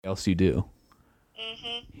else you do.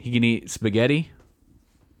 He can eat spaghetti,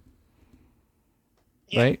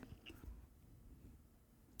 right?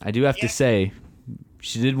 I do have to say,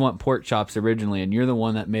 she did want pork chops originally, and you're the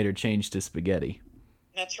one that made her change to spaghetti.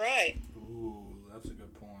 That's right. Ooh, that's a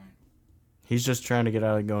good point. He's just trying to get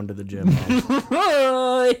out of going to the gym.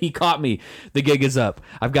 He caught me. The gig is up.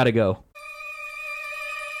 I've got to go.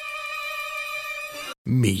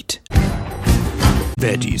 Meat.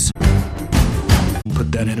 Veggies.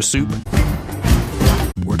 Put that in a soup.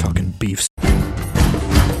 We're talking beef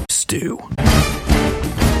stew.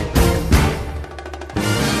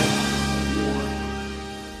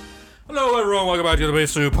 Hello, everyone. Welcome back to the Beef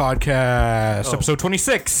Stew Podcast, episode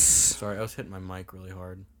 26. Sorry, I was hitting my mic really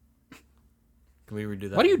hard. Can we redo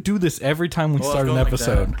that? Why do you do this every time we start an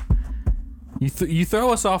episode? You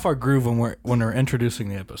throw us off our groove when we're introducing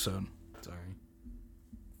the episode. Sorry.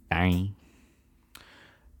 Dang.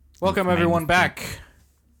 Welcome everyone back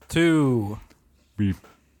to Beef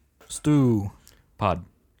Stew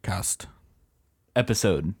Podcast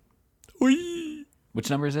episode. Whee!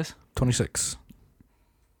 Which number is this? 26.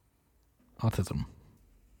 Autism.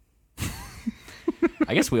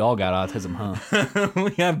 I guess we all got autism, huh?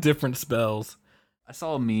 We have different spells. I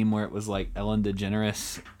saw a meme where it was like Ellen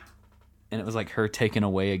DeGeneres, and it was like her taking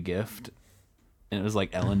away a gift, and it was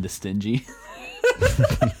like Ellen DeStingy.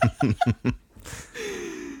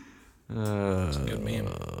 That's a good meme.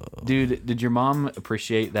 Dude, did your mom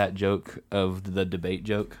appreciate that joke of the debate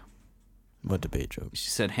joke? What debate joke? She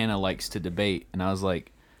said Hannah likes to debate, and I was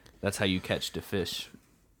like, that's how you catch the fish.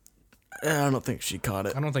 I don't think she caught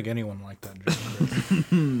it. I don't think anyone liked that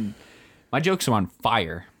joke. My jokes are on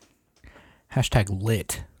fire. Hashtag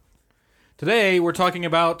lit. Today we're talking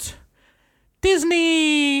about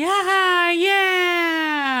Disney.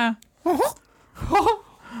 Yeah.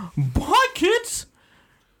 Hi, kids.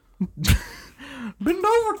 Bend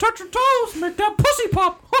over, touch your toes, make that pussy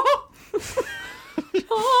pop.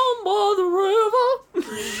 On by the river.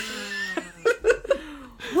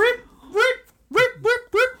 Rip, rip, rip,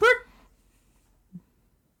 rip, rip, rip.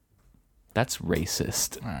 That's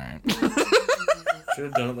racist. All right. Should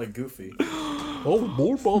have done it like Goofy.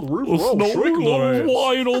 Overboard by the river, I'll shake that ass.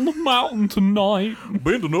 Lying on the mountain tonight.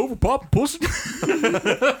 Bending over, popping pussy.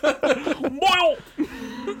 Boil.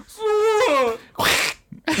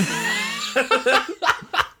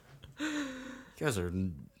 You guys are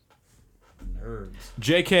nerds.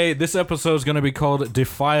 JK, this episode is going to be called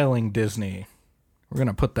Defiling Disney. We're going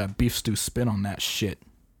to put that beef stew spin on that shit.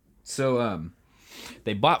 So,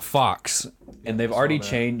 they bought Fox, and they've already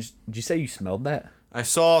changed. Did you say you smelled that? I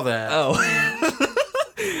saw that. Oh.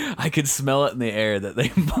 I could smell it in the air that they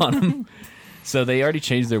bought them. So they already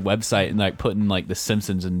changed their website and like putting like The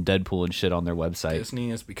Simpsons and Deadpool and shit on their website.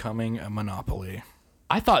 Disney is becoming a monopoly.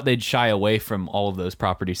 I thought they'd shy away from all of those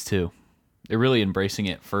properties too. They're really embracing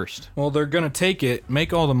it first. Well, they're going to take it,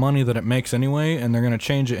 make all the money that it makes anyway, and they're going to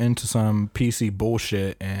change it into some PC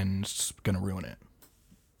bullshit, and it's going to ruin it.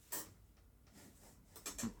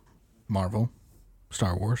 Marvel,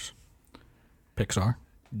 Star Wars, Pixar.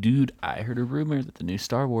 Dude, I heard a rumor that the new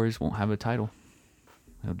Star Wars won't have a title.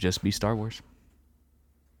 It'll just be Star Wars.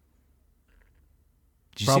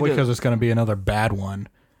 Probably because it's going to be another bad one.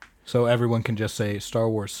 So everyone can just say Star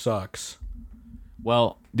Wars sucks.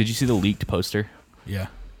 Well, did you see the leaked poster? Yeah.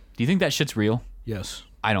 Do you think that shit's real? Yes,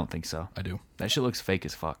 I don't think so. I do. That shit looks fake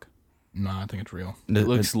as fuck. No, I think it's real. It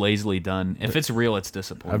looks lazily done. If it's real, it's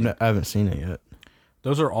disappointing. I haven't seen it yet.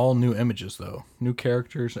 Those are all new images, though. New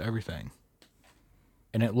characters, everything.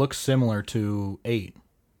 And it looks similar to 8.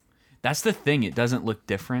 That's the thing. It doesn't look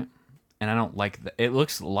different, and I don't like that. It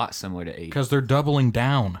looks a lot similar to 8. Because they're doubling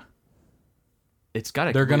down. It's got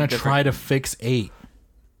a. They're going to try to fix 8.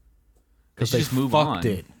 Because they just move fucked on.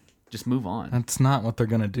 it. Just move on. That's not what they're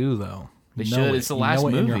going to do, though. They You should. know It's the You last know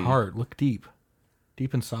it in your movie. heart. Look deep.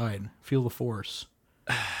 Deep inside. Feel the force.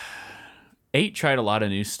 8 tried a lot of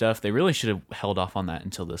new stuff. They really should have held off on that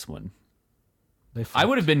until this one. They I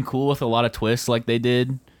would have been cool with a lot of twists like they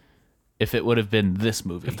did if it would have been this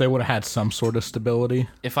movie. If they would have had some sort of stability.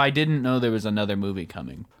 If I didn't know there was another movie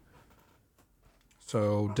coming.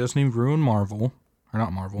 So Disney ruined Marvel. Or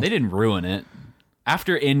not Marvel. They didn't ruin it. If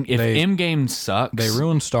Endgame sucks... They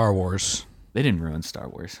ruined Star Wars. They didn't ruin Star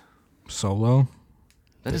Wars. Solo.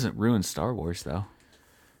 That doesn't ruin Star Wars, though.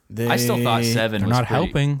 I still thought 7 They're was not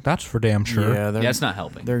helping. That's for damn sure. Yeah, it's not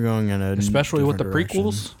helping. They're going in a Especially with the direction.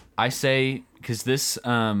 prequels. I say, because this...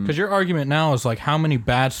 Because your argument now is like, how many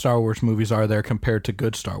bad Star Wars movies are there compared to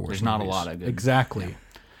good Star Wars There's movies? not a lot of good. Exactly.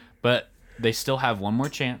 Yeah. But they still have one more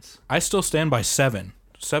chance. I still stand by 7.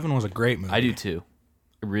 7 was a great movie. I do too.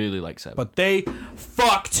 I really like 7. But they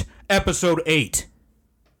fucked episode 8.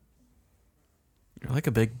 You're like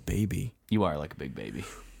a big baby. You are like a big baby.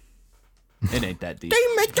 It ain't that deep.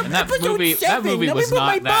 They make them And that episode movie 7. Let was me put not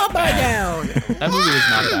my that baba bad. down. That movie was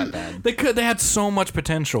not that bad. They had so much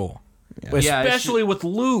potential, Yeah, especially with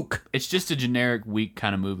Luke. It's just a generic, weak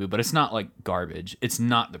kind of movie, but it's not like garbage. It's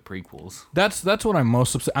not the prequels. That's what I'm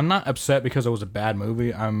most upset. I'm not upset because it was a bad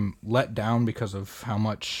movie. I'm let down because of how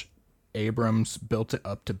much Abrams built it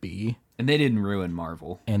up to be. And they didn't ruin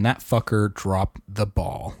Marvel. And that fucker dropped the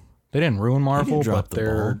ball. They didn't ruin Marvel, drop but the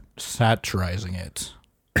they're ball. satirizing it.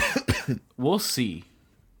 We'll see.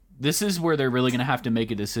 This is where they're really going to have to make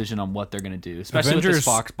a decision on what they're going to do, especially with this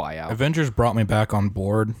Fox buyout. Avengers brought me back on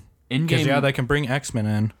board. Endgame, Because, yeah, they can bring X-Men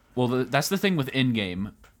in. well, that's the thing with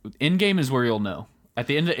Endgame. Endgame is where you'll know. At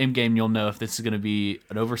the end of Endgame, you'll know if this is going to be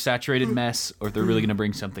an oversaturated mess or if they're really going to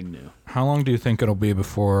bring something new. How long do you think it'll be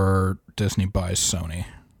before Disney buys Sony?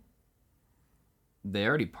 They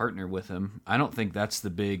already partner with him. I don't think that's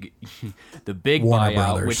the big Warner buyout,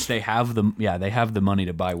 Brothers. which they have they have the money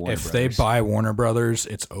to buy Warner If Brothers. they buy Warner Brothers,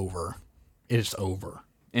 it's over. It's over.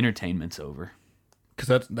 Entertainment's over.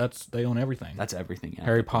 Because that's they own everything. That's everything. Yeah.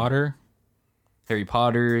 Harry Potter.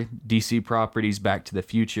 DC properties, Back to the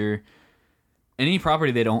Future. Any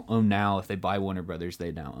property they don't own now, if they buy Warner Brothers,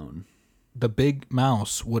 they now own. The Big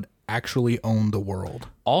Mouse would actually own the world.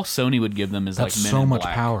 All Sony would give them is That's like Men so in much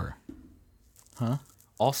Black. power.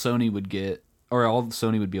 All Sony would get, or all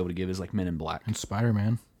Sony would be able to give is like Men in Black. And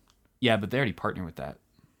Spider-Man. Yeah, but they already partner with that.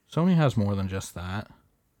 Sony has more than just that.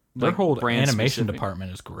 Their Like whole brand animation specific.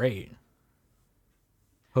 department is great.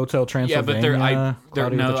 Hotel Yeah, but Transylvania. their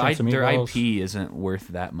Cloudy with a Chance of their Meatballs, IP isn't worth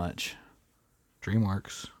that much.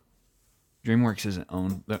 DreamWorks. DreamWorks isn't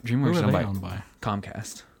owned. Who DreamWorks are is they owned by owned by?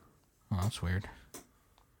 Comcast. Oh, that's weird.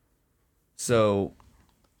 So,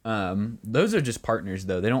 those are just partners,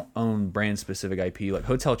 though. They don't own brand-specific IP. Like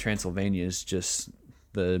Hotel Transylvania is just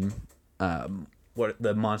the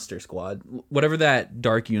the Monster Squad, whatever that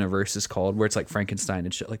dark universe is called, where it's like Frankenstein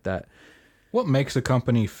and shit like that. What makes a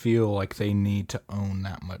company feel like they need to own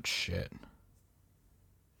that much shit?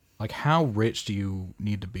 Like, how rich do you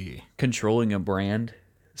need to be? Controlling a brand.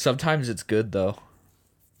 Sometimes it's good though,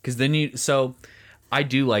 because then you. So, I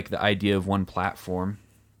do like the idea of one platform.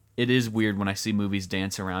 It is weird when I see movies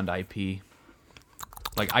dance around IP.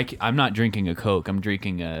 Like I'm not drinking a Coke. I'm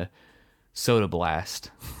drinking a Soda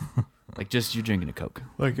Blast. Like just you're drinking a Coke.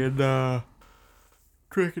 Like in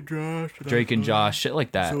Drake and Josh, shit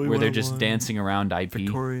like that, Zoe where they're just 101, dancing around IP.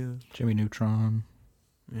 Victoria. Jimmy Neutron.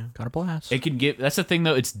 Yeah. Got a blast. It can give. That's the thing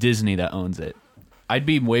though. It's Disney that owns it. I'd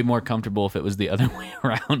be way more comfortable if it was the other way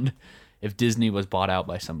around. If Disney was bought out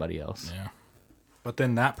by somebody else. Yeah. But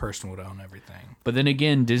then that person would own everything. But then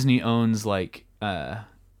again, Disney owns like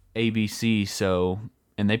ABC, so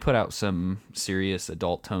and they put out some serious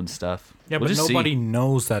adult tone stuff. Yeah, We'll but just nobody see.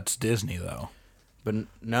 knows that's Disney, though. But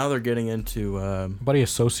now they're getting into Nobody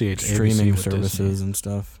associates streaming ABC with services Disney. and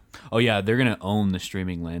stuff. Oh yeah, they're gonna own the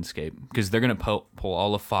streaming landscape because they're gonna pull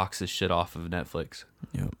all of Fox's shit off of Netflix.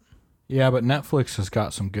 Yep. Yeah, but Netflix has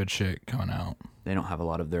got some good shit coming out. They don't have a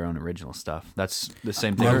lot of their own original stuff. That's the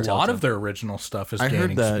same thing. A with lot Telltale. of their original stuff is I gaining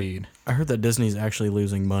heard that. speed. I heard that Disney's actually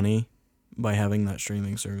losing money by having that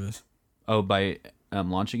streaming service. Oh, by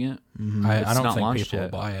launching it? I It's don't not think launched people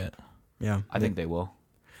yet. will buy it. Yeah, I think they will.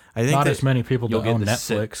 I think Not that- as many people you'll that get own the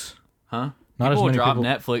Netflix. Huh? Not as People will many drop people-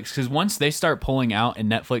 Netflix because once they start pulling out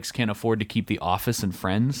and Netflix can't afford to keep The Office and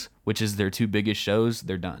Friends, which is their two biggest shows,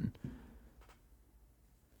 they're done.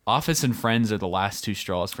 Office and Friends are the last two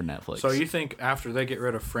straws for Netflix. So you think after they get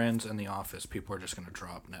rid of Friends and The Office, people are just going to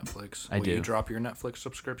drop Netflix? I Will do. you drop your Netflix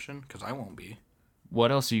subscription? Because I won't be.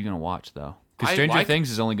 What else are you gonna watch though? Because I Stranger like- Things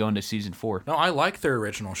is only going to season 4. No, I like their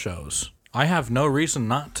original shows. I have no reason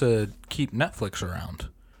not to keep Netflix around.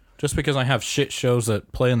 Just because I have shit shows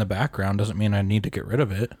that play in the background doesn't mean I need to get rid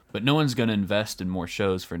of it. But no one's gonna invest in more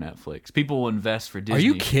shows for Netflix. People will invest for Disney. Are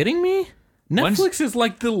you kidding me? When's- Netflix is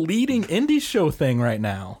like the leading indie show thing right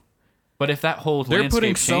now. But if that whole They're landscape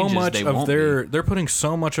putting so changes, much they of won't their be. they're putting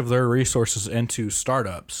so much of their resources into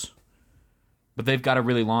startups. But they've got to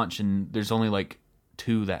really launch, and there's only like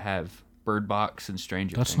 2 that have Bird Box and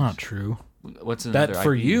Stranger That's Things. not true. What's another That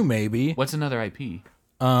for IP? you maybe. What's another IP?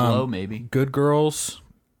 Glow maybe. Good Girls.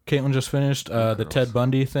 Caitlin just finished the Girls. Ted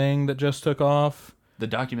Bundy thing that just took off. The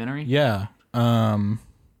documentary. Yeah.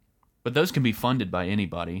 But those can be funded by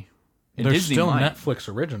anybody. And They're Disney still might. Netflix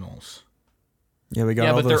originals. Yeah, we got Yeah,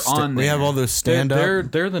 all but those. they're on We have there. all those They're, stand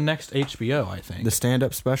up, they're the next HBO, I think. the stand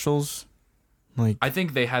up specials. Like I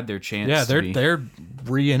think they had their chance. Yeah, to be. they're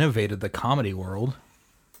re-innovated the comedy world.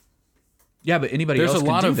 Yeah, but anybody There's else a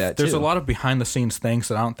can lot do of that there's too. a lot of behind the scenes things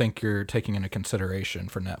that I don't think you're taking into consideration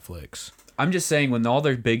for Netflix. I'm just saying, when all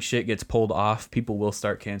their big shit gets pulled off, people will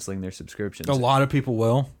start canceling their subscriptions. A lot of people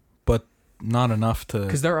will, but not enough to.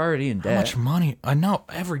 Because they're already in debt. How much money? I know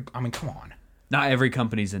come on. Not every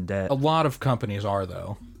company's in debt. A lot of companies are,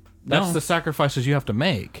 though. That's the sacrifices you have to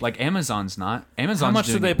make. Like Amazon's not. Amazon's how much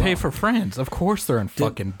do they pay well. for Friends? Of course they're in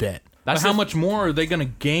fucking debt. But how much more are they going to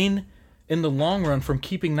gain in the long run from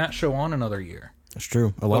keeping that show on another year? That's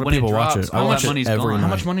true. A lot of when it people watch drops, it. all I watch that it money's every gone. night. How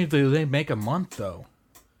much money do they make a month, though?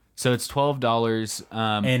 So it's $12.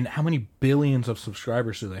 And how many billions of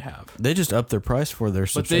subscribers do they have? They just up their price for their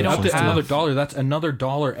But they subscriptions. don't Up to have- another dollar. That's another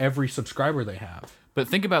dollar every subscriber they have. But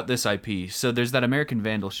think about this IP. So there's that American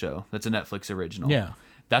Vandal show. That's a Netflix original. Yeah.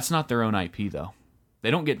 That's not their own IP, though. They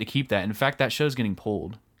don't get to keep that. In fact, that show's getting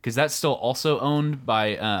pulled. Because that's still also owned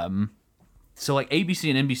by... so, like, ABC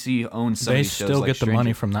and NBC own some of They these shows. still like get the Stranger-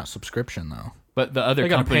 money from that subscription, though. But the other They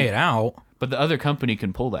got to company... pay it out. But the other company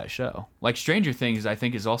can pull that show. Like Stranger Things, I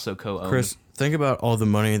think, is also co-owned. Chris, think about all the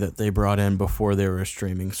money that they brought in before they were a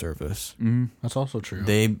streaming service. That's also true.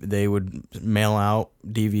 They would mail out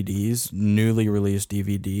DVDs, newly released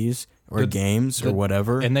DVDs, or games, or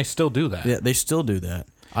whatever. and they still do that. Yeah, they still do that.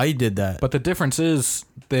 I did that. But the difference is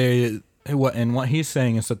what he's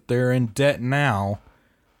saying is that they're in debt now,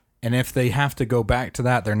 and if they have to go back to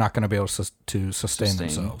that, they're not going to be able to sustain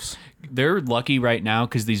themselves. They're lucky right now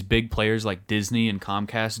because these big players like Disney and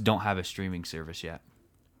Comcast don't have a streaming service yet.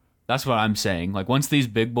 That's what I'm saying. Like, once these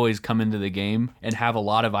big boys come into the game and have a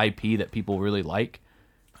lot of IP that people really like.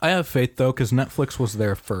 I have faith, though, because Netflix was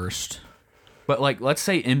there first. But, like, let's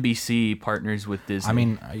say NBC partners with Disney. I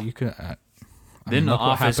mean, you could... then The look what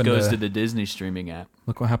Office happened goes to- to the Disney streaming app.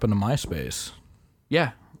 Look what happened to MySpace.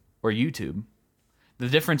 Yeah, or YouTube. The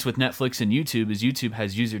difference with Netflix and YouTube is YouTube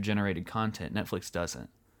has user-generated content. Netflix doesn't.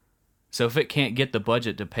 So if it can't get the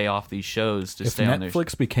budget to pay off these shows to If stay on their...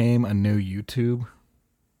 Netflix became a new YouTube...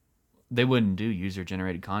 They wouldn't do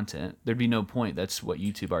user-generated content. There'd be no point. That's what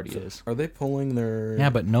YouTube already is. Are they pulling their... Yeah,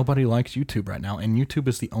 but nobody likes YouTube right now, and YouTube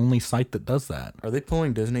is the only site that does that. Are they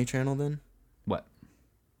pulling Disney Channel then? What?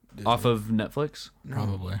 Disney. Off of Netflix? No,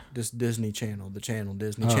 Probably. Just Disney Channel. The channel.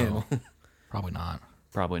 Disney Oh. Channel. Probably not.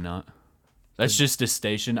 Probably not. That's just a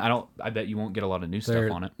station. I bet you won't get a lot of new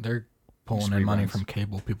stuff on it. They're pulling Just in money reruns. from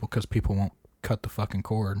cable people because people won't cut the fucking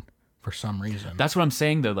cord for some reason. That's what I'm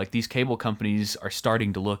saying though. Like, these cable companies are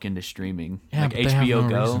starting to look into streaming. yeah, like but they have HBO no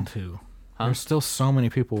Go. reason to. There's still so many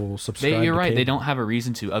people subscribe. You're to right. They cable. don't have a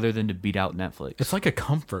reason to other than to beat out Netflix. It's like a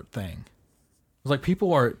comfort thing. It's like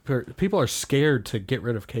people are scared to get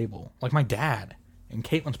rid of cable. Like my dad and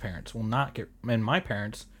Caitlin's parents will not get, and my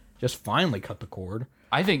parents just finally cut the cord.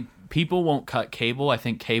 I think people won't cut cable. I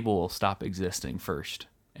think cable will stop existing first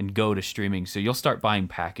and go to streaming. So you'll start buying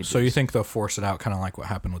packages. So you think they'll force it out, kind of like what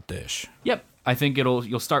happened with Dish? Yep. I think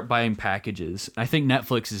you'll start buying packages. I think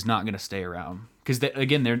Netflix is not going to stay around because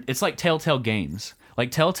it's like Telltale Games.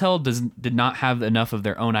 Like Telltale did not have enough of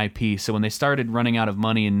their own IP, so when they started running out of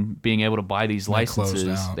money and being able to buy these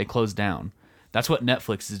licenses, they closed down. That's what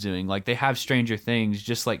Netflix is doing. Like, they have Stranger Things,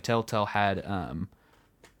 just like Telltale had.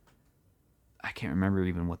 I can't remember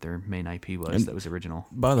even what their main IP was that was original.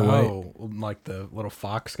 By the way, Oh, like the little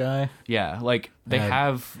Fox guy? Yeah, like they Yeah.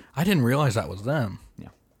 have. I didn't realize that was them.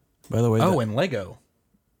 by the way, Oh, and Lego.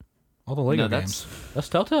 All the Lego No, games. That's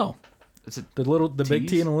Telltale. Is it? The big T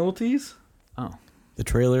T's? and the little T's? Oh, the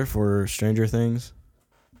trailer for Stranger Things.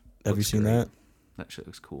 Have you Looks seen great. that? that shit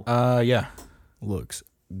looks cool. Yeah. Looks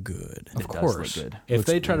good. Of It does course. look good. If Looks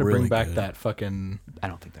they try to really bring back good. that fucking I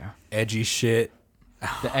don't think they are. edgy shit,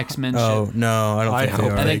 The X-Men Oh shit. no, I don't I think they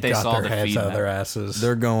hope are. I they think they got saw their the heads out of feedback. their asses.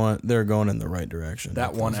 They're going in the right direction.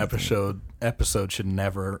 That one That's the thing. episode should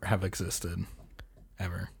never have existed.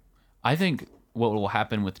 Ever. I think what will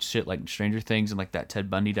happen with shit like Stranger Things and like that Ted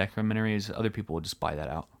Bundy documentary is other people will just buy that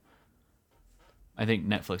out. I think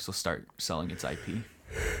Netflix will start selling its IP.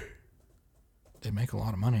 They make a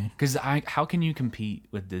lot of money. Because how can you compete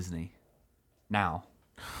with Disney now?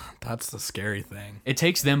 That's the scary thing. It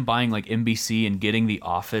takes them buying like NBC and getting The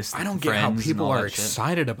Office. I don't get how Friends, and people all are that shit.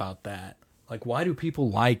 excited about that. Like, why do people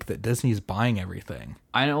like that Disney's buying everything?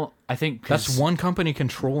 I don't. I think 'cause That's one company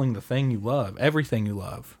controlling the thing you love, everything you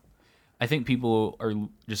love. I think people are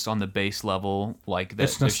just on the base level like that.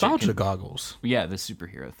 It's their shit nostalgia can- goggles. Yeah, the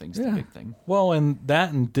superhero thing's the big thing. Well,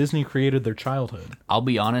 and Disney created their childhood. I'll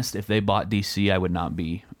be honest. If they bought DC, I would not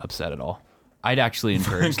be upset at all. I'd actually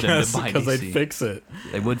encourage them to buy Because DC. they'd fix it.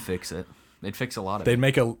 They would fix it. They'd fix a lot of They'd it.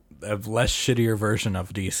 make a less shittier version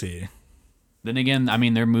of DC. Then again, I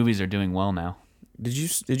mean, their movies are doing well now. Did you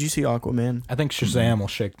see Aquaman? I think Shazam will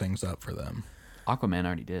shake things up for them. Aquaman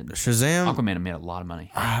already did. Shazam. Aquaman made a lot of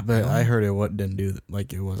money. But I heard didn't do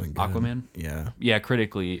like it wasn't good. Aquaman? Yeah. Yeah,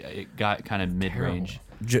 critically, it got kind of mid-range.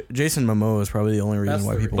 Jason Momoa is probably the only reason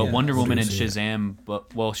why people. But Wonder Woman and see it. Shazam,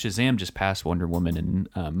 Shazam just passed Wonder Woman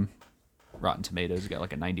and Rotten Tomatoes. It got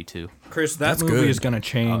like a 92. Chris, that That's movie good. is going to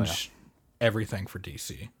change everything for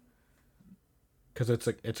DC. Because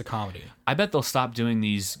it's a comedy. I bet they'll stop doing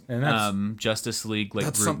these And that's- Justice League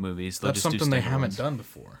like group movies. They'll That's just do something they haven't standalones. done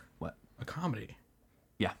before. What? A comedy.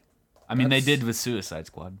 Yeah, I mean they That's- did with Suicide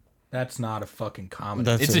Squad. That's not a fucking comedy.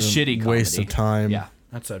 That's It's a shitty waste comedy. of time. Yeah,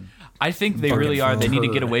 That's a I think they Fucking really are. They need to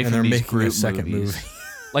turd. get away And from they're these making a group second movies. movie.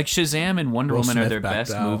 Like Shazam and Wonder Will Woman are Smith their backed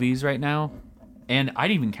best out. movies right now, and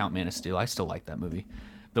I'd even count Man of Steel. I still like that movie.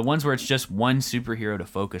 The ones where it's just one superhero to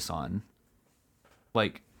focus on,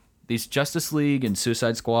 like these Justice League and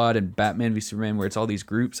Suicide Squad and Batman v Superman, where it's all these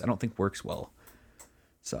groups, I don't think works well.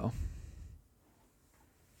 So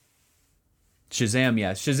Shazam,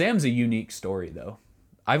 yeah, Shazam's a unique story though.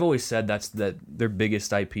 I've always said that's their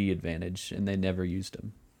biggest IP advantage, and they never used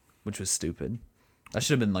him, which was stupid. That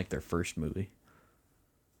should have been like their first movie.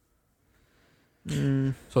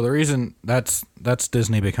 So the reason that's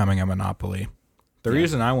Disney becoming a monopoly. The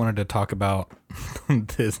reason I wanted to talk about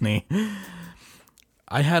Disney,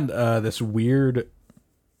 I had this weird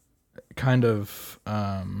kind of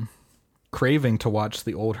craving to watch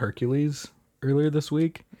the old Hercules earlier this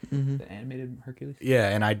week. The animated Hercules. Yeah,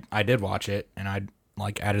 and I did watch it, and I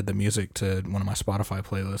like added the music to one of my Spotify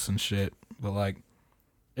playlists and shit. But like,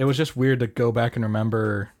 it was just weird to go back and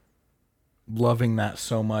remember loving that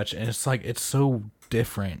so much, and it's like it's so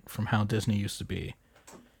different from how Disney used to be.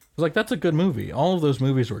 It was like that's a good movie. All of those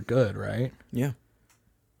movies were good, right? Yeah.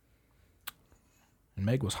 And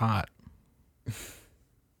Meg was hot.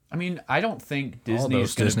 I mean, I don't think All Disney those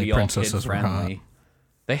is going to Disney be all kid princesses were hot. friendly.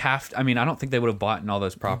 They have to. I mean, I don't think they would have bought in all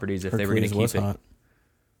those properties if they were going to Hercules keep was it. hot.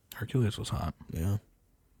 Hercules was hot. Yeah.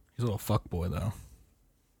 He's a little fuck boy though.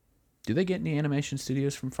 Do they get any animation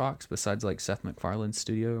studios from Fox besides like Seth MacFarlane's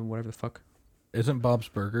studio or whatever the fuck? Isn't Bob's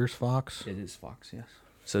Burgers Fox? It is Fox, yes.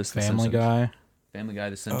 So it's The Family Simpsons. Guy. Family Guy,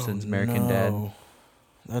 The Simpsons, Oh, American Dad. no.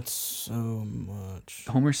 That's so much.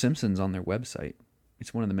 Homer Simpson's on their website.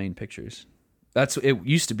 It's one of the main pictures. It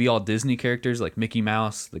used to be all Disney characters like Mickey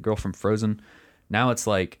Mouse, the girl from Frozen. Now it's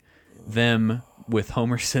like them with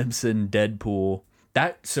Homer Simpson, Deadpool.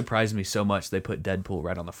 That surprised me so much they put Deadpool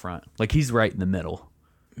right on the front. Like he's right in the middle.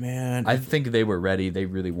 Man, I think they were ready. They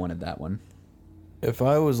really wanted that one. if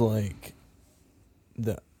I was like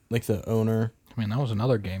the owner, I mean, that was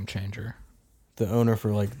another game changer. the owner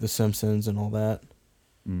for like The Simpsons and all that,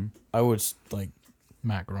 I would like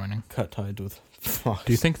Matt Groening. cut ties with Fox.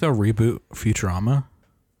 Do you think they'll reboot Futurama?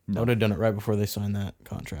 I would have done it right before they signed that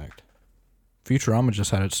contract. Futurama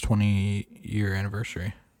just had its 20-year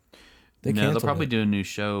anniversary. They No, they'll canceled probably it. do a new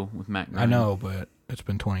show with Matt I Groening. know, but it's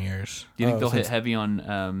been 20 years. Do you think Oh, they'll hit since- heavy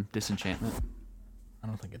on Disenchantment? I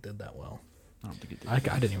don't think it did that well. I don't think it did. I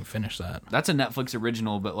didn't even finish that. That's a Netflix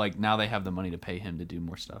original, but like now they have the money to pay him to do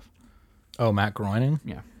more stuff. Oh, Matt Groening?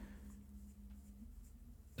 Yeah.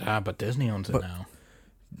 But Disney owns it now.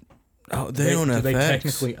 Oh, they own do FX. they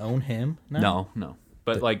technically own him now? No.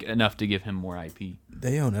 But like enough to give him more IP.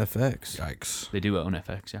 They own FX. Yikes. They do own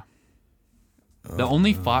FX, yeah. The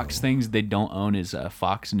only Fox things they don't own is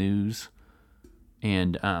Fox News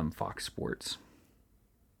and Fox Sports.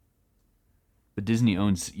 But Disney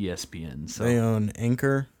owns ESPN, so They own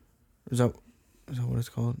Anchor. Is that what it's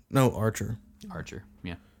called? No, Archer. Archer,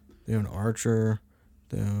 yeah. They own Archer.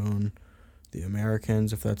 They own The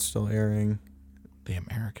Americans, if that's still airing. The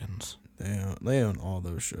Americans. They own all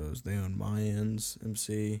those shows. They own Mayans,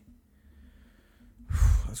 MC.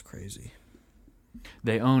 That's crazy.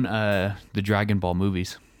 They own the Dragon Ball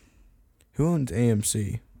movies. Who owns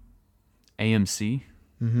AMC? AMC?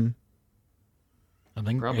 Mm-hmm. I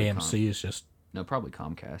think Probably AMC is just... No, probably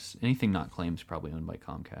Comcast. Anything not claimed is probably owned by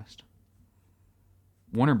Comcast.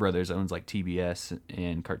 Warner Brothers owns like TBS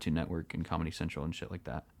and Cartoon Network and Comedy Central and shit like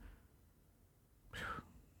that.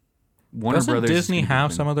 Warner Doesn't Brothers is Disney gonna be have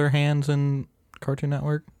open- some of their hands in Cartoon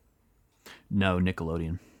Network? No,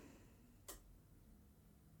 Nickelodeon.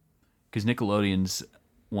 Because Nickelodeon's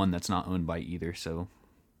one that's not owned by either, so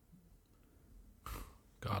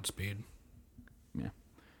Godspeed.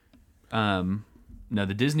 no,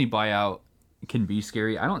 the Disney buyout can be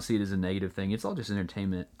scary. I don't see it as a negative thing. It's all just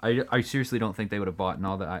entertainment. I seriously don't think they would have bought and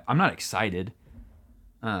all that. I'm not excited.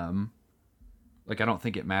 Like I don't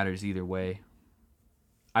think it matters either way.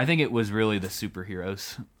 I think it was really the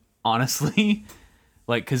superheroes, honestly.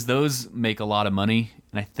 Like, because those make a lot of money,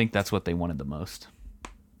 and I think that's what they wanted the most.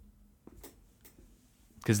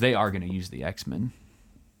 Because they are going to use the X-Men.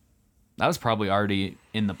 That was probably already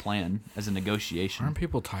in the plan as a negotiation. Aren't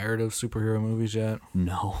people tired of superhero movies yet?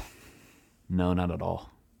 No, not at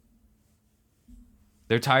all.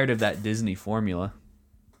 They're tired of that Disney formula.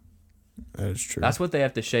 That is true. That's what they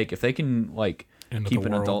have to shake. If they can like Into keep the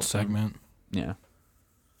an world adult segment. yeah.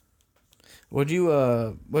 What do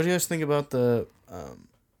you guys think about the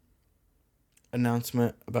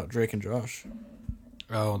announcement about Drake and Josh?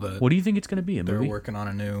 Oh, What do you think it's going to be? A they're movie? working on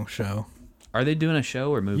a new show. Are they doing a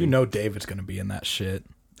show or movie? You know, David's going to be in that shit.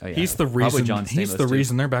 Oh, yeah. He's the Probably reason. John He's Stamos, the too.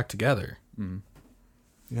 reason they're back together.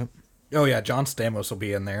 Yep. Oh yeah, John Stamos will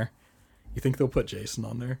be in there. You think they'll put Jason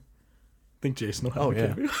on there? Think Jason will have Oh, a yeah.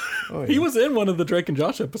 cameo? Oh, He yeah. was in one of the Drake and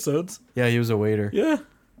Josh episodes. Yeah, he was a waiter. Yeah,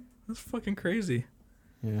 that's fucking crazy.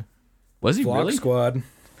 Yeah. Was he Vlog really? Squad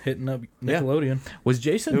hitting up Nickelodeon. Was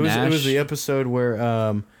Jason It Nash? was the episode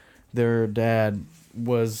where their dad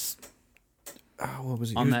was what was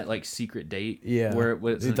he? on He was- that like secret date. Yeah. Where it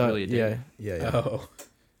wasn't really a date. Yeah. Oh,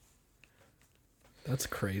 that's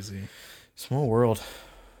crazy, Small world.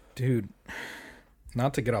 dude.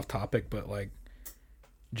 Not to get off topic, but like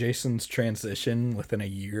Jason's transition within a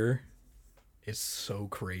year is so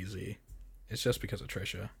crazy. It's just because of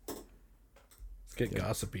Trisha. Let's get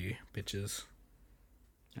gossipy, bitches.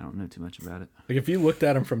 I don't know too much about it. Like if you looked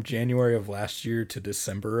at him from January of last year to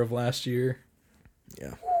December of last year,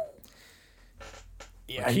 Yeah.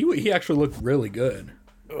 yeah, he actually looked really good.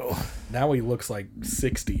 Now he looks like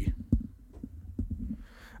 60.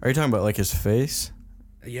 Are you talking about like his face?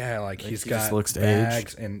 Yeah, like he's he got just looks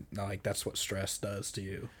bags, and like that's what stress does to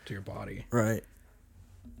you, to your body. Right.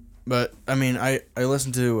 But I mean, I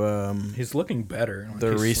listened to He's looking better. Like,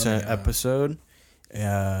 the he's recent slimming up. episode,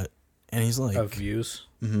 and he's like, Of views.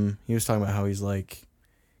 he was talking about how he's like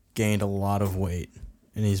gained a lot of weight,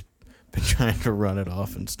 and he's been trying to run it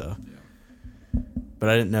off and stuff. Yeah. But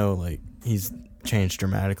I didn't know like he's changed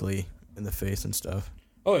dramatically in the face and stuff.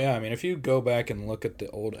 Oh yeah, I mean, if you go back and look at the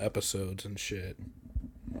old episodes and shit,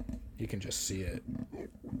 you can just see it.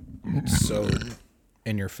 It's so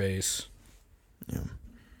in your face. Yeah.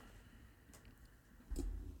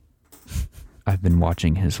 I've been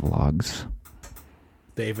watching his vlogs.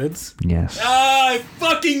 David's. Yes. I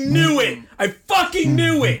fucking knew it. I fucking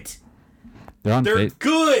knew it. They're on They're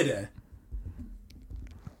good.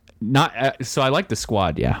 Not so I like the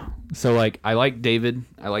squad, yeah. So like I like David,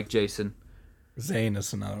 I like Jason. Zane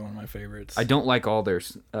is another one of my favorites. I don't like all their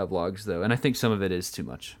vlogs though, and I think some of it is too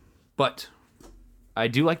much. But I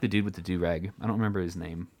do like the dude with the do-rag. I don't remember his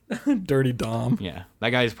name. Dirty Dom. Yeah,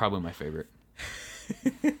 that guy is probably my favorite.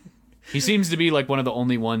 He seems to be like one of the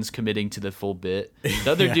only ones committing to the full bit.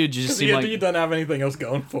 The other dude just seemed he like doesn't have anything else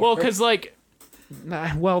going for him. well, because like,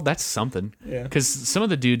 well, that's something. Yeah. Because some of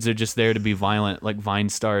the dudes are just there to be violent, like Vine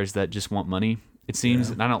stars that just want money. It seems,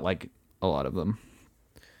 and I don't like a lot of them.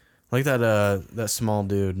 Like that small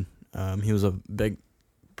dude. He was a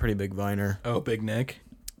pretty big viner, Oh, Big Nick.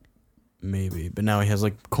 maybe, but now he has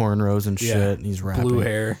like cornrows and shit, and he's rapping. Blue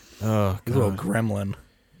hair. Oh, He's a little God. gremlin.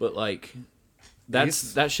 But like, that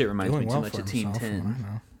shit reminds me Doing too well much for of Team himself, 10. I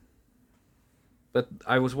know. But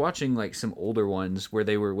I was watching like some older ones where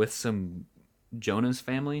they were with some Jonah's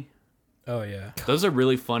family. Oh yeah, Those are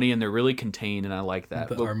really funny and they're really contained, and I like that.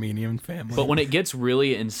 the Armenian family. But when it gets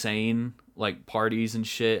really insane, like parties and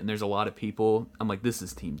shit, and there's a lot of people, I'm like, this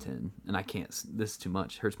is Team 10, and I can't. This is too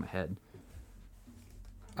much. It hurts my head.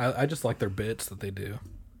 I just like their bits that they do,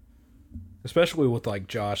 especially with like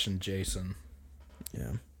Josh and Jason.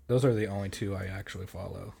 Yeah. Those are the only two I actually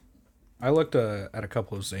follow. I looked at a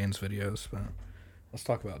couple of Zane's videos, but let's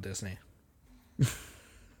talk about Disney.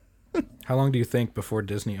 How long do you think before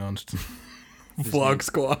Disney owns Vlog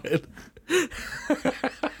Squad?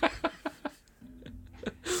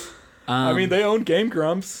 I mean, they own Game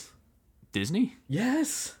Grumps. Disney?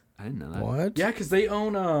 Yes. I didn't know that. What? Yeah, because they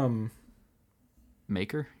own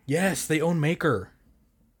Maker? Yes, they own Maker.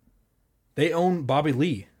 They own Bobby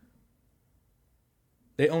Lee.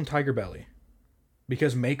 They own Tiger Belly.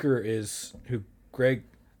 Because Maker is who Greg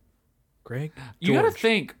You gotta George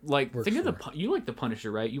think, like, works think of for. you like The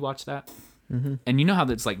Punisher, right? You watch that? Mm-hmm. And you know how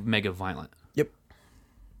that's like mega violent. Yep.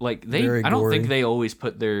 Like Very I don't think gory. they always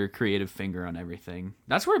put their creative finger on everything.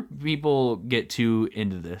 That's where people get too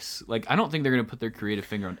into this. Like I don't think they're gonna put their creative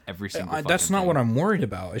finger on every single. That's fucking not thing. what I'm worried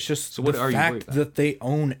about. It's just So what the are you worried fact about? that they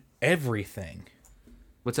own everything.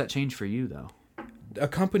 What's that change for you though? A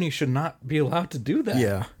company should not be allowed to do that.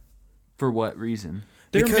 Yeah. For what reason?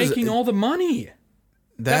 They're Because making all the money.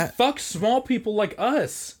 That That fucks small people like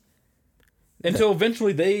us. Until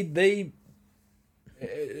eventually they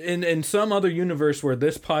in some other universe where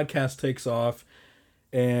this podcast takes off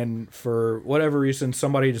and for whatever reason,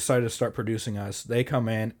 somebody decided to start producing us. They come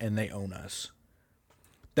in and they own us.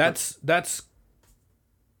 That's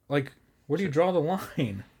like, where do you draw the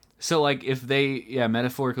line? So like if they,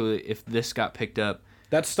 metaphorically, if this got picked up,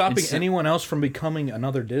 That's stopping anyone else from becoming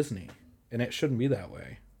another Disney, and it shouldn't be that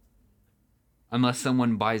way. unless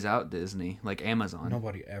someone buys out Disney, like Amazon.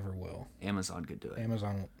 Nobody ever will. Amazon could do it.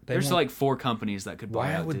 Amazon. There's like 4 companies that could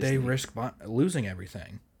buy out Disney. Why would they risk losing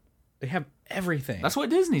everything? They have everything. That's what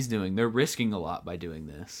Disney's doing. They're risking a lot by doing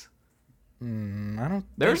this. I don't.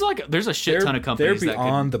 There's a shit ton of companies. They're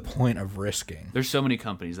beyond the point of risking. There's so many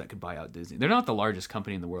companies that could buy out Disney. They're not the largest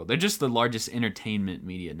company in the world. They're just the largest entertainment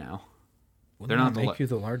media now. They're not make you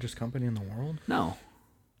the largest company in the world. No,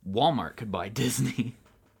 Walmart could buy Disney.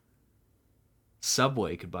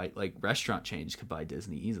 Subway could buy, like restaurant chains could buy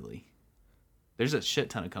Disney easily. There's a shit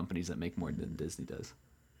ton of companies that make more than Disney does.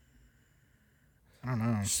 I don't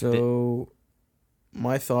know. So,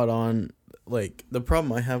 my thought on, like, the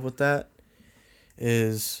problem I have with that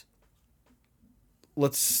is,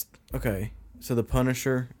 okay, so the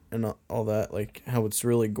Punisher and all that, like, how it's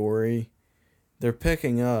really gory, they're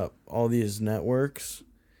picking up all these networks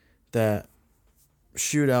that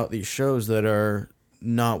shoot out these shows that are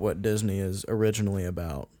not what Disney is originally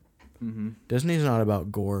about. Mm-hmm. Disney's not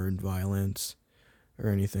about gore and violence or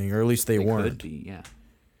anything, or at least they weren't. Could be, yeah.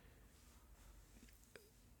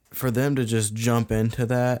 For them to just jump into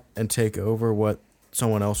that and take over what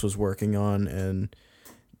someone else was working on and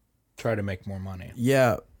try to make more money.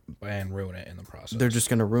 Yeah. And ruin it in the process. They're just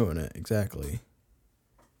going to ruin it, exactly.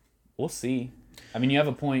 We'll see. I mean, you have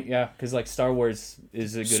a point, yeah, because like Star Wars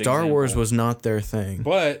is a good example. Star Wars was not their thing.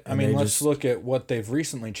 But, I mean, let's look at what they've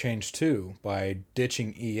recently changed too by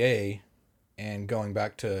ditching EA and going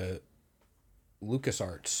back to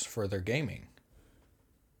LucasArts for their gaming.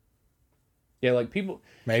 Yeah, like people...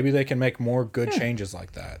 Maybe they can make more good changes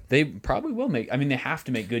like that. They probably will make... I mean, they have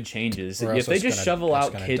to make good changes. If they just shovel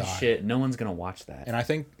out kids shit, no one's going to watch that. And I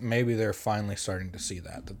think maybe they're finally starting to see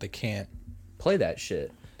that they can't... Play that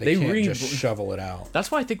shit. They can't just shovel it out.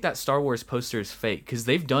 That's why I think that Star Wars poster is fake, because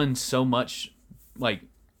they've done so much, like,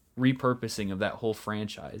 repurposing of that whole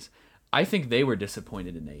franchise. I think they were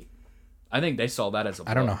disappointed in 8. I think they saw that as a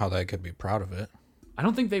blow. I don't know how they could be proud of it. I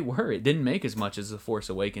don't think they were. It didn't make as much as The Force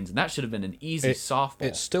Awakens, and that should have been an easy softball.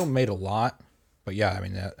 It still made a lot, but yeah, I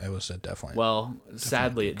mean, it was definitely... Well,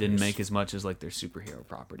 sadly, it didn't make as much as, like, their superhero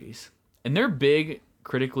properties. And they're big,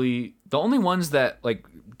 critically... The only ones that, like,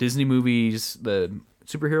 Disney movies, the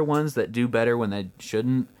superhero ones that do better when they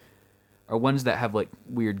shouldn't, are ones that have, like,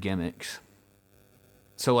 weird gimmicks.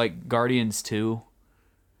 So, like, Guardians 2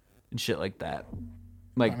 and shit like that.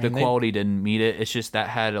 Like, I mean, the quality didn't meet it. It's just that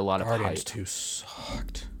had a lot of hype. Guardians 2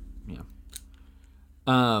 sucked. Yeah.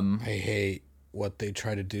 I hate what they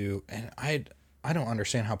try to do, and I don't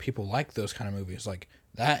understand how people like those kind of movies. Like,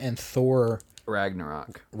 that and Thor...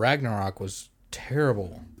 Ragnarok was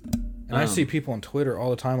terrible. And I see people on Twitter all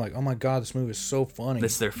the time like, oh my god, this movie is so funny.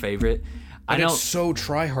 That's their favorite. It's so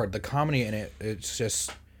try-hard. The comedy in it, it's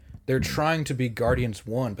just... They're trying to be Guardians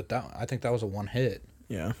 1, but I think that was a one-hit.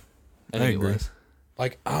 Yeah. I agree.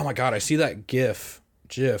 Like, oh my god, I see that GIF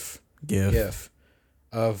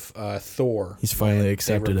of Thor. He's finally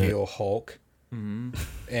accepted they reveal Hulk. Mm-hmm.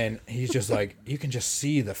 And he's just like, you can just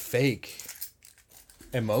see the fake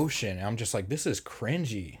emotion. And I'm just like, this is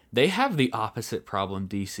cringy. They have the opposite problem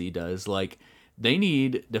DC does. Like, they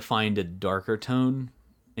need to find a darker tone,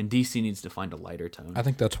 and DC needs to find a lighter tone. I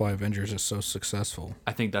think that's why Avengers is so successful.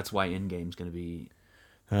 I think that's why Endgame's going to be...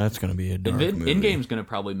 That's going to be a dark movie. Endgame's going to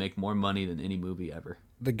probably make more money than any movie ever.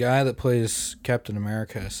 The guy that plays Captain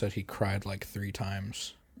America said he cried like 3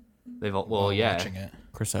 times. Watching it.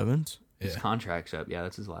 Chris Evans? His contract's up. Yeah,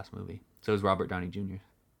 that's his last movie. So is Robert Downey Jr.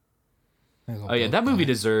 Oh, yeah, that movie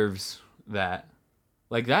deserves that.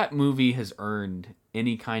 Like, that movie has earned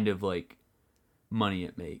any kind of, like, money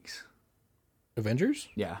it makes. Avengers?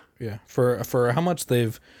 Yeah. Yeah. For how much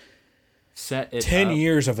they've... Set it 10 up.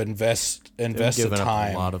 years of invested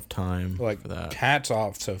time. A lot of time like, for that. Hats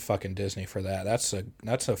off to fucking Disney for that. That's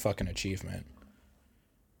a fucking achievement.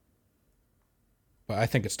 But I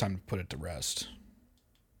think it's time to put it to rest.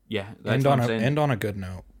 Yeah, that's what I'm saying. End on a good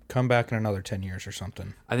note. Come back in another 10 years or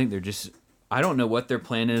something. I think they're just... I don't know what their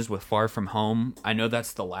plan is with Far From Home. I know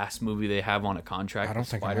that's the last movie they have on a contract. I don't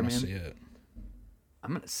think Spider-Man. I'm going to see it. I'm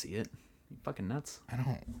going to see it. You fucking nuts.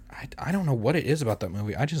 I don't know what it is about that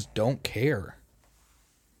movie. I just don't care.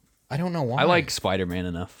 I don't know why. I like Spider-Man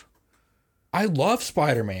enough. I love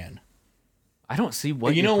Spider-Man. I don't see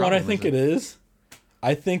what... You know what I think it is?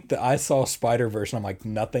 I think that I saw Spider-Verse and I'm like,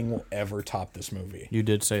 nothing will ever top this movie. You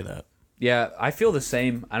did say that. Yeah, I feel the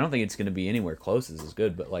same. I don't think it's going to be anywhere close as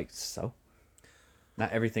good, but like, so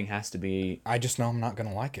not everything has to be. I just know I'm not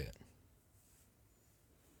gonna like it.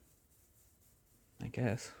 I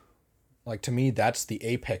guess. Like, to me, that's the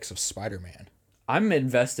apex of Spider-Man. I'm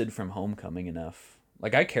invested from Homecoming enough.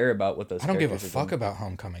 Like, I care about what those. I don't give a characters are fuck doing. about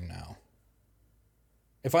Homecoming now.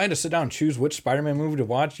 If I had to sit down and choose which Spider-Man movie to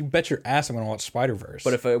watch, you bet your ass I'm gonna watch Spider-Verse.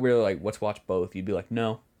 But if we were like, let's watch both, you'd be like,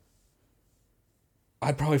 no.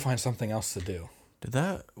 I'd probably find something else to do. Did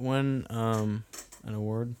that win an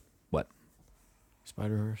award? What?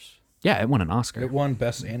 Spider-Verse? Yeah, it won an Oscar. It won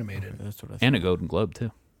Best Animated. That's what I thought. And a Golden Globe,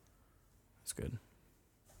 too. That's good.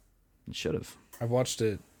 It should have. I've watched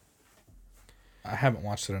it. I haven't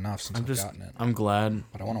watched it enough since I've gotten it. I'm glad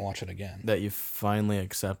But I want to watch it again. that you finally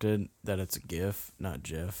accepted that it's a GIF, not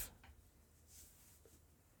GIF.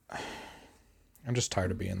 I'm just tired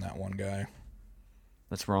of being that one guy.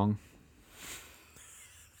 That's wrong.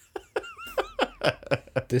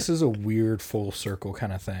 This is a weird full circle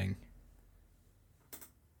kind of thing.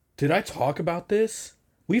 Did I talk about this?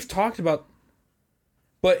 We've talked about...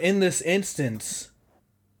 But in this instance,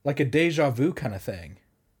 like a deja vu kind of thing.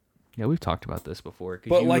 Yeah, we've talked about this before. 'Cause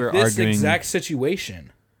But you like were this arguing, exact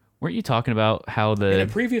situation. Weren't you talking about how In a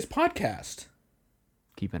the... previous podcast.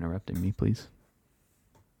 Keep interrupting me, please.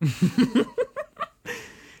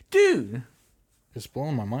 Dude! It's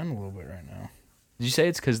blowing my mind a little bit right now. Did you say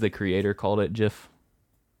it's because the creator called it GIF?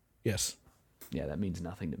 Yes. Yeah, that means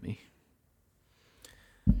nothing to me.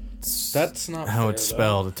 That's not how fair, it's though.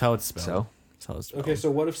 spelled. It's how it's spelled. So? It's how it's spelled. Okay,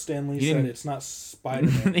 so what if Stan Lee He said didn't- it's not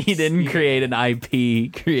Spider-Man? He didn't create an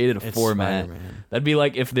IP, created a It's format. Spider-Man. That'd be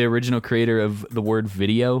like if the original creator of the word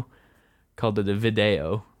video called it a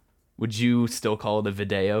video. Would you still call it a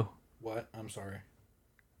video? What? I'm sorry.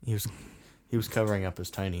 He was covering up his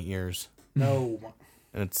tiny ears, No.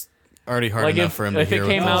 and it's already hard Like enough if- for him to if it hear.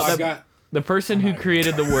 came with out us. I that- got... The person who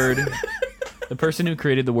created the word, the person who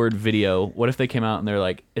created the word video, what if they came out and they're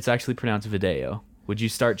like, it's actually pronounced video? Would you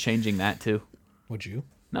start changing that too? Would you?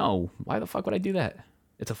 No. Why the fuck would I do that?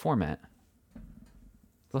 It's a format.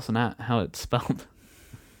 It's also not how it's spelled.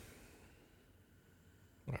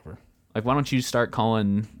 Whatever. Like, why don't you start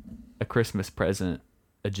calling a Christmas present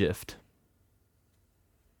a gift?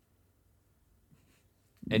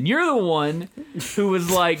 And you're the one who was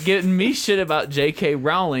like getting me shit about J.K.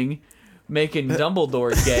 Rowling making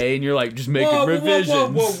Dumbledore gay, and you're like, just making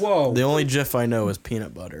revisions. Whoa. The only GIF I know is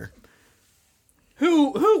peanut butter.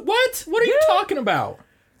 Who? What? What are you talking about?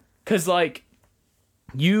 Because, like,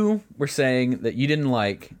 you were saying that you didn't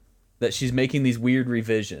like that she's making these weird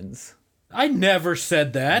revisions. I never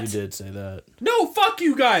said that. You did say that. No, fuck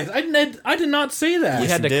you guys. I did not say that. We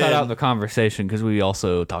had you to cut did. out the conversation because we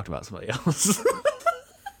also talked about somebody else.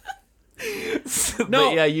 No.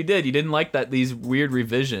 But yeah, you did. You didn't like these weird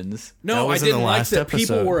revisions. That No, I was in the didn't like last that people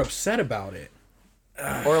episode. were upset about it.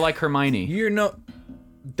 Or like Hermione. You're no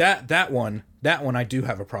that one I do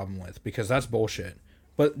have a problem with because that's bullshit.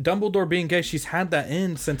 But Dumbledore being gay, she's had that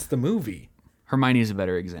in since the movie. Hermione's a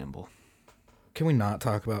better example. Can we not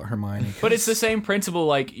talk about Hermione? But it's the same principle.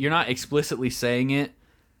 Like, you're not explicitly saying it.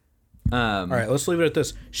 All right, let's leave it at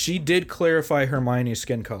this. She did clarify Hermione's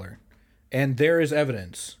skin color, and there is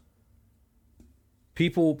evidence.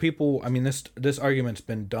 People. I mean, this argument's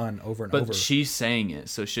been done over and over. But she's saying it,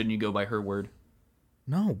 so shouldn't you go by her word?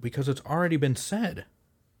 No, because it's already been said.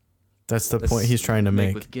 That's the point he's trying to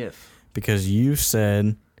make. With GIF. Because you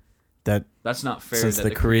said that That's not fair. since that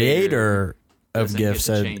the creator of doesn't GIF get to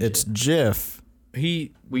said change it's it. GIF,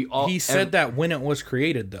 He We said that when it was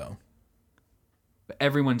created, though.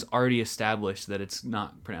 everyone's already established that it's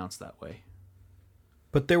not pronounced that way.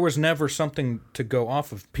 But there was never something to go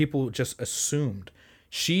off of. People just assumed.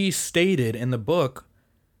 She stated in the book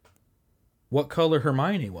what color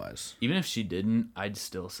Hermione was. Even if she didn't, I'd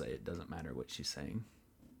still say it doesn't matter what she's saying.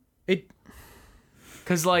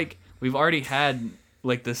 Because, like, we've already had,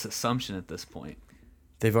 like, this assumption at this point.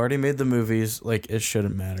 they've already made the movies. Like, it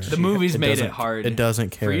shouldn't matter. The movies made it doesn't- hard. It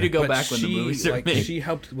doesn't care. For you to go But back when the movies are made. she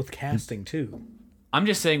helped with casting too. I'm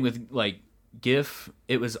just saying with, like, GIF,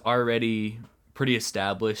 it was already pretty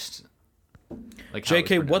established. Like, how it was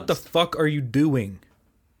JK, what the pronounced. fuck are you doing?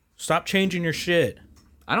 Stop changing your shit.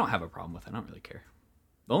 I don't have a problem with it. I don't really care.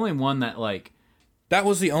 The only one that, like, That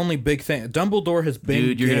was the only big thing. Dumbledore has been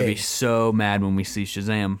dude, you're gay. going to be so mad when we see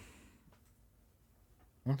Shazam.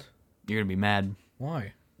 What? You're going to be mad.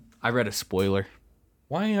 Why? I read a spoiler.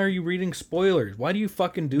 Why are you reading spoilers? Why do you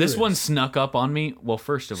fucking do this? This one snuck up on me. Well,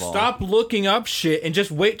 first of all, Stop looking up shit and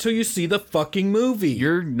just wait till you see the fucking movie.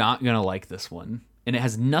 you're not going to like this one. And it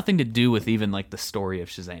has nothing to do with even, like, the story of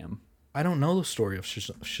Shazam. I don't know the story of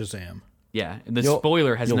Shazam. Yeah, and the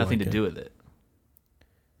spoiler has you'll nothing like to do with it.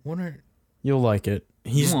 You'll like it.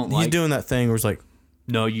 He's doing that thing where it's like,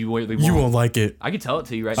 no, you won't. You won't like it. I can tell it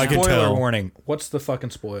to you right now. I can Spoiler tell. warning. What's the fucking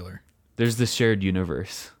spoiler? There's the shared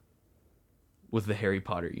universe with the Harry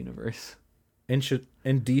Potter universe. In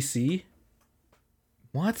DC?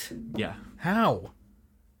 What? Yeah. How?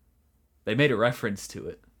 They made a reference to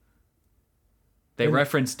it. They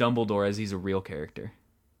referenced Dumbledore as he's a real character.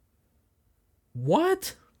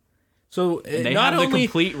 What? So And they not have only the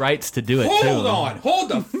complete rights to do it, too. Hold on. Hold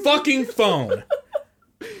the fucking phone.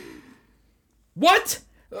 What?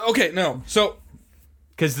 Okay, no. So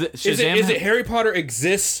Because is it Harry Potter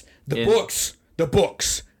exists? The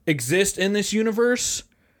books exist in this universe?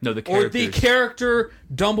 No, the Or characters the character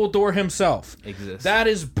Dumbledore himself exist. That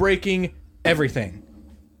is breaking everything.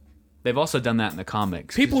 They've also done that in the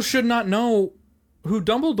comics. People should not know who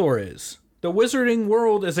Dumbledore is. The wizarding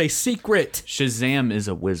world is a secret. Shazam is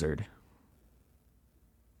a wizard.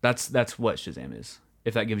 That's what Shazam is.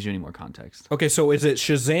 If that gives you any more context. Okay, so is it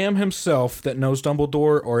Shazam himself that knows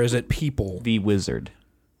Dumbledore, or is it people? The wizard.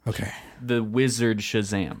 Okay. The wizard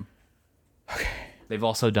Shazam. Okay. They've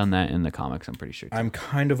also done that in the comics, I'm pretty sure. I'm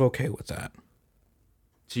kind of okay with that.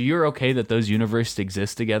 So you're okay that those universes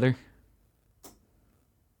exist together?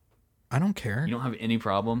 I don't care. You don't have any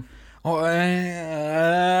problem? Oh,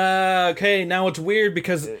 okay, now it's weird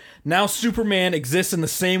because now Superman exists in the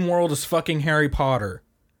same world as fucking Harry Potter.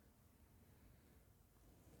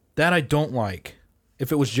 That I don't like.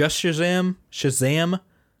 If it was just Shazam,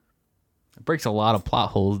 It breaks a lot of plot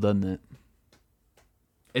holes, doesn't it?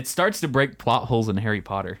 It starts to break plot holes in Harry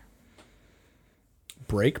Potter.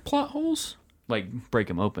 break plot holes? Like, break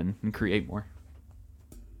them open and create more.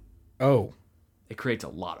 Oh. It creates a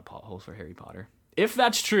lot of plot holes for Harry Potter. If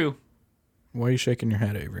that's true. Why are you shaking your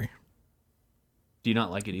head, Avery? Do you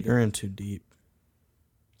not like it either? You're in too deep.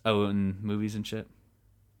 Oh, and movies and shit?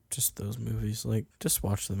 Just those movies. Like, just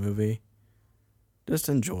watch the movie. Just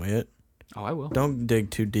enjoy it. Oh, I will. Don't dig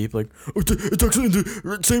too deep. Like, "Oh, it's actually in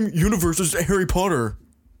the same universe as Harry Potter.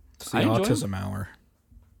 It's the I enjoy Autism Hour.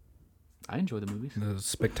 I enjoy the movies. The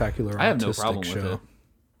spectacular I have no autistic problem show. with it.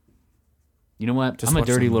 You know what? Just I'm a watch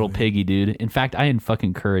the dirty little movie. piggy, dude. In fact, I fucking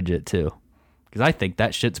encourage it too. Because I think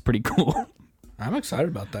that shit's pretty cool. I'm excited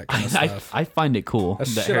about that kind of stuff. I find it cool.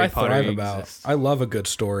 That's that shit Harry I Potter thrive about. exists. I love a good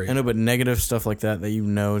story. I know, but negative stuff like that you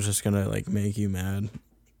know is just gonna like make you mad.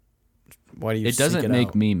 Why do you? It seek doesn't make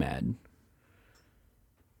out? me mad.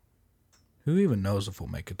 Who even knows if we'll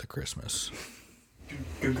make it to Christmas?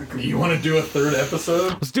 You want to do a third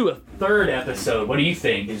episode? Let's do a third episode. What do you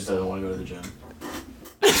think? He just doesn't want to go to the gym.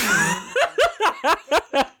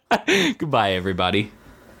 Goodbye, everybody.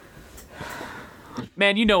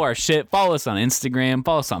 Man, you know our shit. Follow us on Instagram.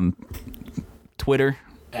 Follow us on Twitter.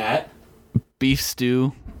 At Beef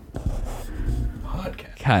Stew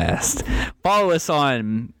Podcast. Cast. Follow us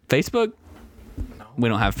on Facebook. We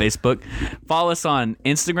don't have Facebook. Follow us on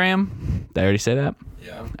Instagram. Did I already say that?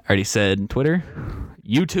 Yeah. I already said Twitter.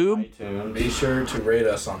 YouTube. iTunes, Be sure to rate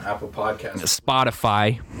us on Apple Podcasts.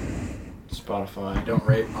 Spotify. Spotify. Don't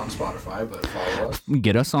rate on Spotify, but follow us.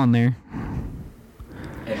 Get us on there.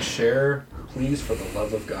 And share, please, for the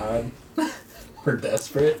love of God. We're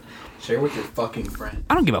desperate. Share with your fucking friend.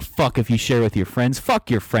 I don't give a fuck if you share with your friends. Fuck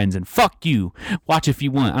your friends and fuck you. Watch if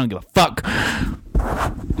you want. I don't give a fuck.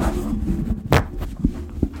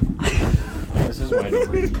 This is why I don't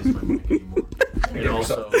really use my mic anymore. And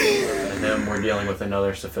also, and then we're dealing with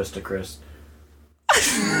another sophisticrist.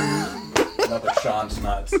 Another Sean's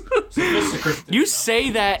nuts. You say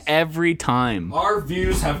that every time. Our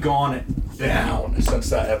views have gone down since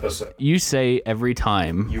that episode. You say every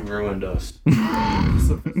time. You ruined us.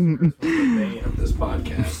 The vein of this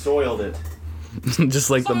podcast. Soiled it. Just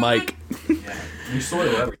like the mic. Yeah, you soil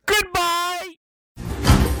everything. Goodbye.